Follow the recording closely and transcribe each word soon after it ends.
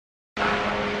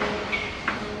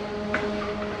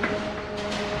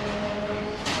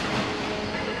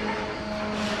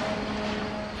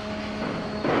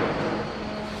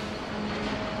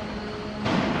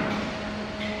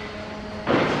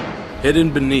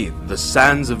hidden beneath the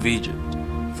sands of Egypt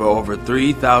for over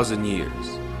 3,000 years.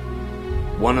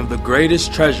 One of the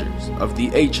greatest treasures of the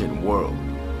ancient world,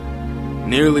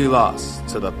 nearly lost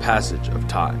to the passage of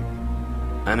time.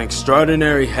 An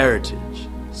extraordinary heritage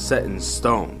set in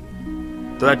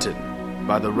stone, threatened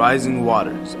by the rising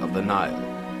waters of the Nile.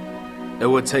 It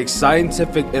would take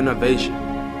scientific innovation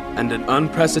and an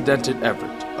unprecedented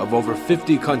effort of over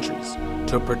 50 countries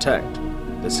to protect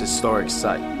this historic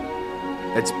site.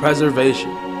 Its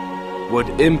preservation would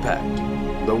impact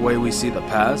the way we see the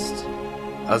past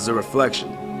as a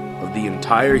reflection of the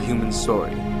entire human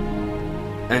story,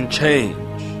 and change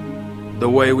the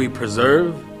way we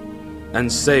preserve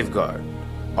and safeguard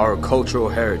our cultural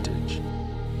heritage.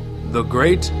 The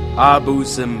great Abu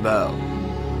Simbel,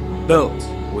 built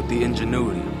with the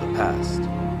ingenuity of the past,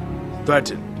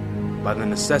 threatened by the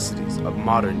necessities of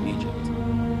modern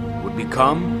Egypt, would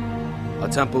become a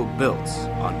temple built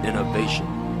on innovation.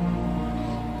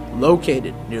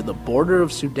 Located near the border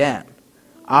of Sudan,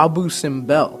 Abu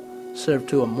Simbel served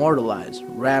to immortalize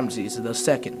Ramses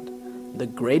II, the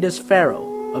greatest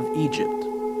pharaoh of Egypt.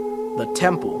 The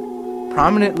temple,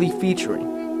 prominently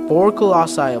featuring 4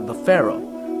 colossi of the pharaoh,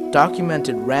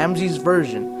 documented Ramses'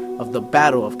 version of the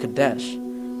Battle of Kadesh,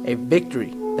 a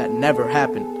victory that never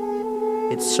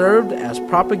happened. It served as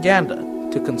propaganda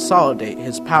to consolidate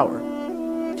his power,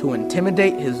 to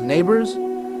intimidate his neighbors,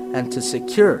 and to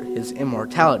secure his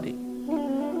immortality.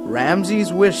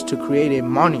 Ramses wished to create a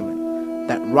monument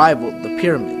that rivaled the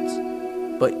pyramids,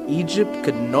 but Egypt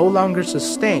could no longer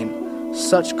sustain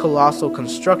such colossal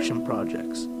construction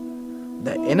projects.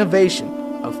 The innovation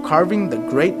of carving the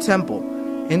Great Temple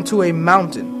into a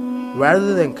mountain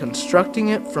rather than constructing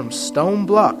it from stone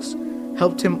blocks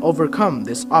helped him overcome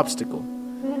this obstacle.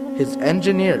 His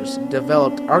engineers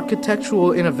developed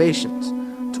architectural innovations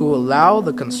to allow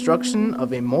the construction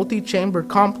of a multi-chamber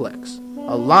complex,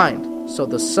 aligned so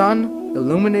the sun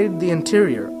illuminated the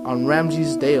interior on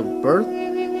Ramses' day of birth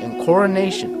and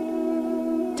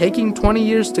coronation. Taking 20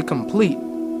 years to complete,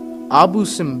 Abu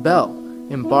Simbel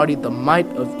embodied the might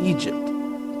of Egypt,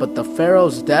 but the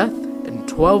pharaoh's death in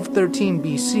 1213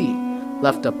 BC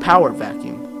left a power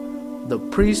vacuum. The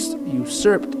priests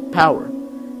usurped power,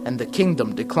 and the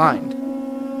kingdom declined.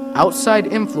 Outside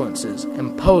influences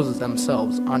imposed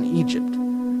themselves on Egypt,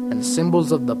 and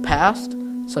symbols of the past,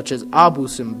 such as Abu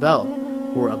Simbel,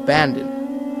 were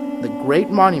abandoned. The great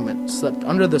monument slept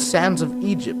under the sands of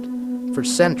Egypt for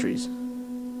centuries.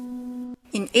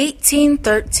 In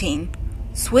 1813,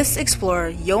 Swiss explorer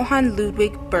Johann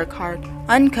Ludwig Burckhardt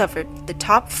uncovered the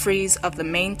top frieze of the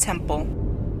main temple.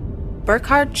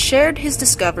 Burckhardt shared his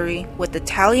discovery with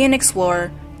Italian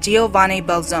explorer Giovanni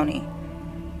Belzoni.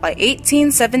 By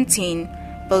 1817,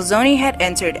 Belzoni had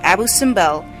entered Abu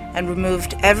Simbel and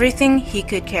removed everything he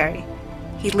could carry.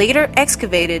 He later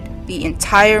excavated the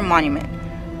entire monument,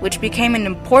 which became an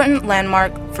important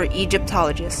landmark for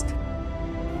Egyptologists.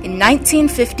 In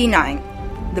 1959,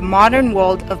 the modern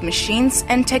world of machines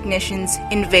and technicians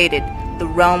invaded the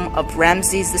realm of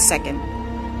Ramses II.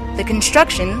 The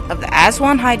construction of the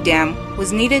Aswan High Dam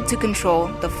was needed to control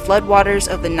the floodwaters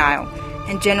of the Nile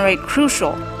and generate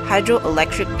crucial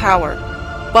hydroelectric power,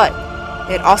 but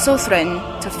it also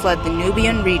threatened to flood the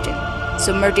Nubian region,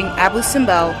 submerging Abu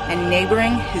Simbel and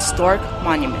neighboring historic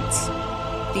monuments.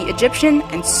 The Egyptian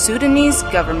and Sudanese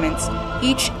governments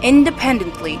each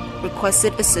independently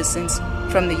requested assistance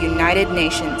from the United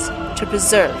Nations to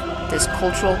preserve this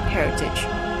cultural heritage.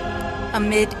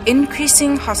 Amid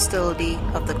increasing hostility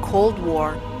of the Cold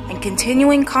War and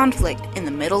continuing conflict in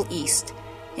the Middle East,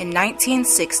 in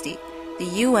 1960, the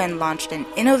UN launched an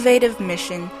innovative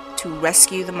mission to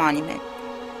rescue the monument.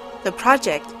 The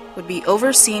project would be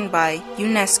overseen by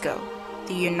UNESCO,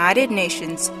 the United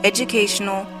Nations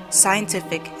Educational,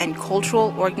 Scientific, and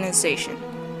Cultural Organization.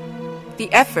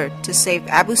 The effort to save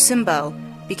Abu Simbel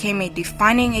became a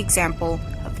defining example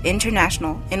of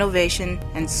international innovation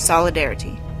and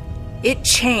solidarity. It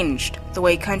changed the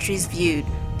way countries viewed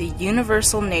the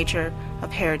universal nature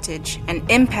of heritage and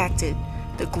impacted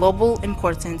the global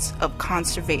importance of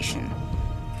conservation.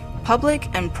 Public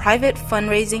and private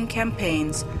fundraising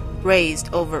campaigns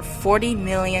raised over $40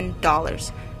 million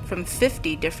from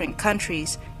 50 different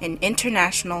countries in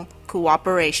international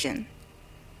cooperation.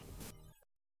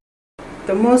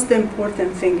 The most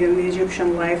important thing in the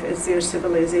Egyptian life is their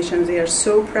civilization. They are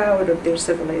so proud of their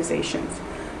civilizations.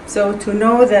 So to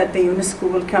know that the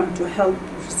UNESCO will come to help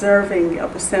preserving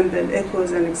Abu Simbel, it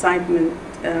was an excitement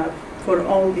for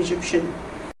all Egyptians.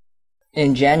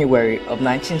 In January of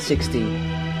 1960,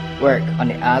 work on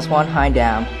the Aswan High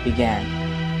Dam began.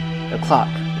 The clock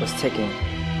was ticking.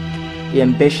 The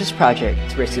ambitious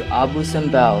project to rescue Abu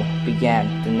Simbel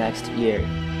began the next year.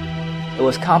 It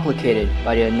was complicated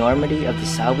by the enormity of the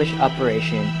salvage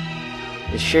operation,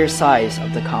 the sheer size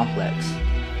of the complex,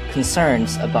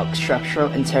 concerns about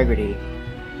structural integrity,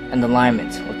 and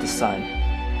alignment with the sun.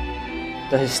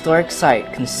 The historic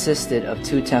site consisted of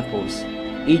 2 temples,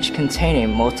 each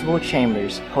containing multiple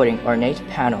chambers holding ornate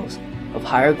panels of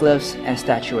hieroglyphs and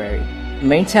statuary. The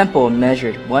main temple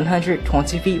measured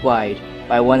 120 feet wide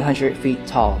by 100 feet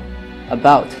tall,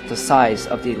 about the size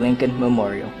of the Lincoln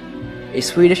Memorial. A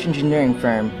Swedish engineering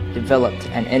firm developed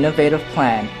an innovative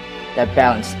plan that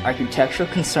balanced architectural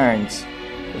concerns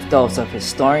with those of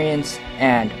historians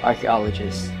and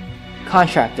archaeologists.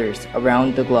 Contractors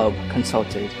around the globe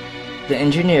consulted. The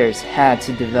engineers had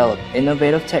to develop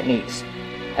innovative techniques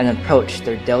and approach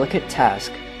their delicate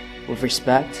task with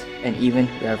respect and even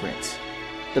reverence.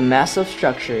 The massive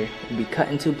structure would be cut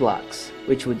into blocks,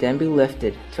 which would then be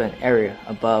lifted to an area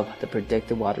above the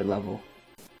predicted water level.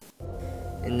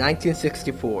 In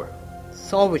 1964,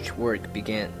 salvage work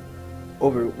began.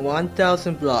 Over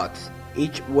 1,000 blocks,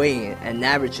 each weighing an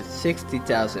average of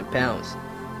 60,000 pounds,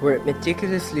 were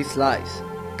meticulously sliced.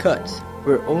 Cuts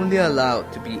were only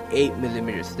allowed to be 8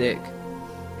 millimeters thick.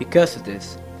 Because of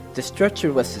this, the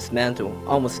structure was dismantled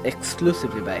almost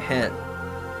exclusively by hand.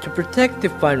 To protect the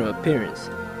final appearance,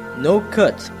 no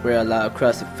cuts were allowed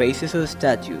across the faces of the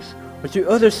statues or to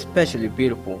other especially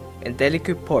beautiful and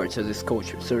delicate parts of the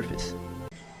sculptured surface.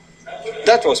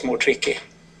 That was more tricky.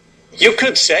 You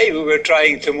could say we were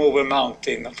trying to move a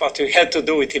mountain, but we had to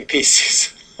do it in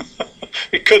pieces.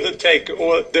 We couldn't take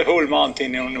the whole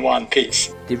mountain in one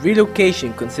piece. The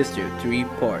relocation consisted of 3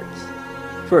 parts.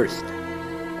 First,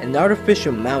 an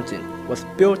artificial mountain was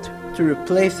built to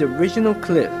replace the original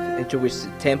cliff into which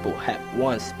the temple had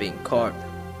once been carved.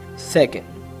 Second,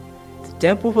 the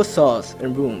temple facades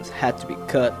and rooms had to be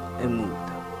cut and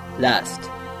moved. Last,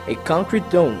 a concrete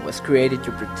dome was created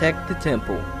to protect the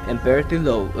temple and bear the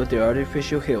load of the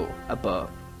artificial hill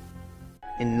above.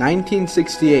 In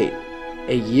 1968,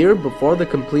 a year before the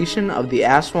completion of the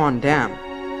Aswan Dam,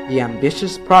 the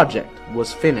ambitious project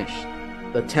was finished.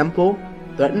 The temple,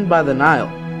 threatened by the Nile,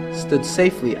 stood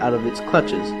safely out of its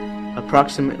clutches,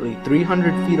 approximately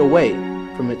 300 feet away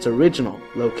from its original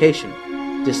location.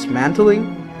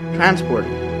 Dismantling,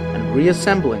 transporting, and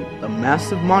reassembling the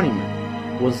massive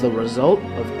monument was the result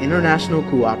of international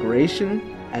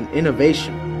cooperation and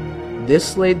innovation.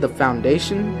 This laid the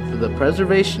foundation for the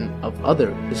preservation of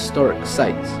other historic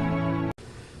sites.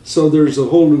 So there's a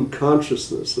whole new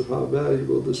consciousness of how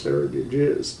valuable this heritage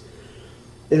is.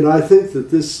 And I think that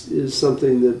this is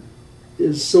something that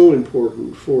is so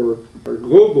important for our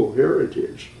global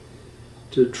heritage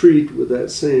to treat with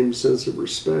that same sense of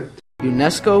respect.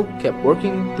 UNESCO kept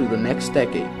working through the next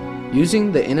decade,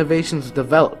 using the innovations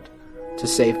developed to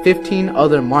save 15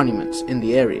 other monuments in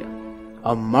the area.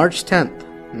 On March 10,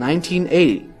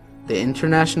 1980, the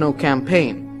international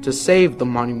campaign to save the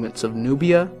monuments of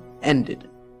Nubia ended.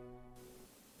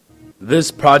 This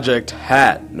project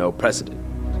had no precedent.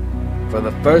 For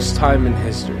the first time in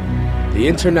history, the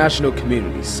international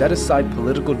community set aside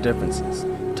political differences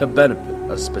to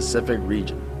benefit a specific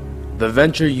region. The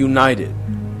venture united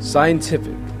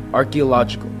scientific,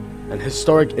 archaeological, and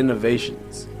historic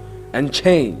innovations and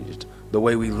changed the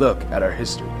way we look at our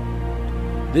history.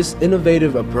 This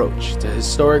innovative approach to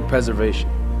historic preservation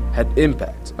had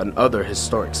impact on other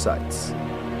historic sites.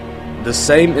 The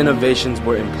same innovations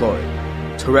were employed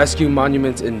to rescue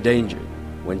monuments endangered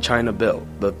when China built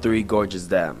the Three Gorges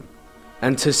Dam,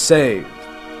 and to save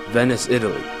Venice,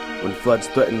 Italy, when floods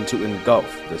threatened to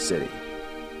engulf the city.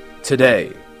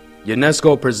 Today,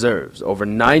 UNESCO preserves over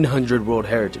 900 World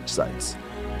Heritage Sites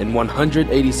in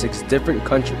 186 different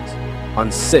countries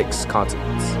on 6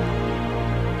 continents.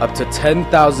 Up to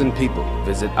 10,000 people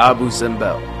visit Abu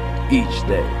Simbel each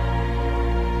day.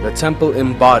 The temple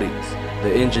embodies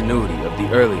the ingenuity of the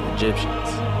early Egyptians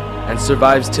and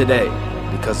survives today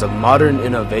because of modern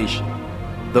innovation.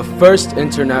 The first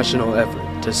international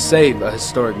effort to save a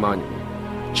historic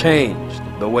monument changed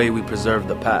the way we preserve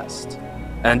the past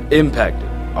and impacted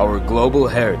our global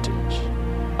heritage.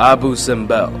 Abu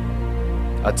Simbel,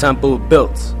 a temple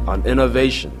built on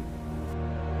innovation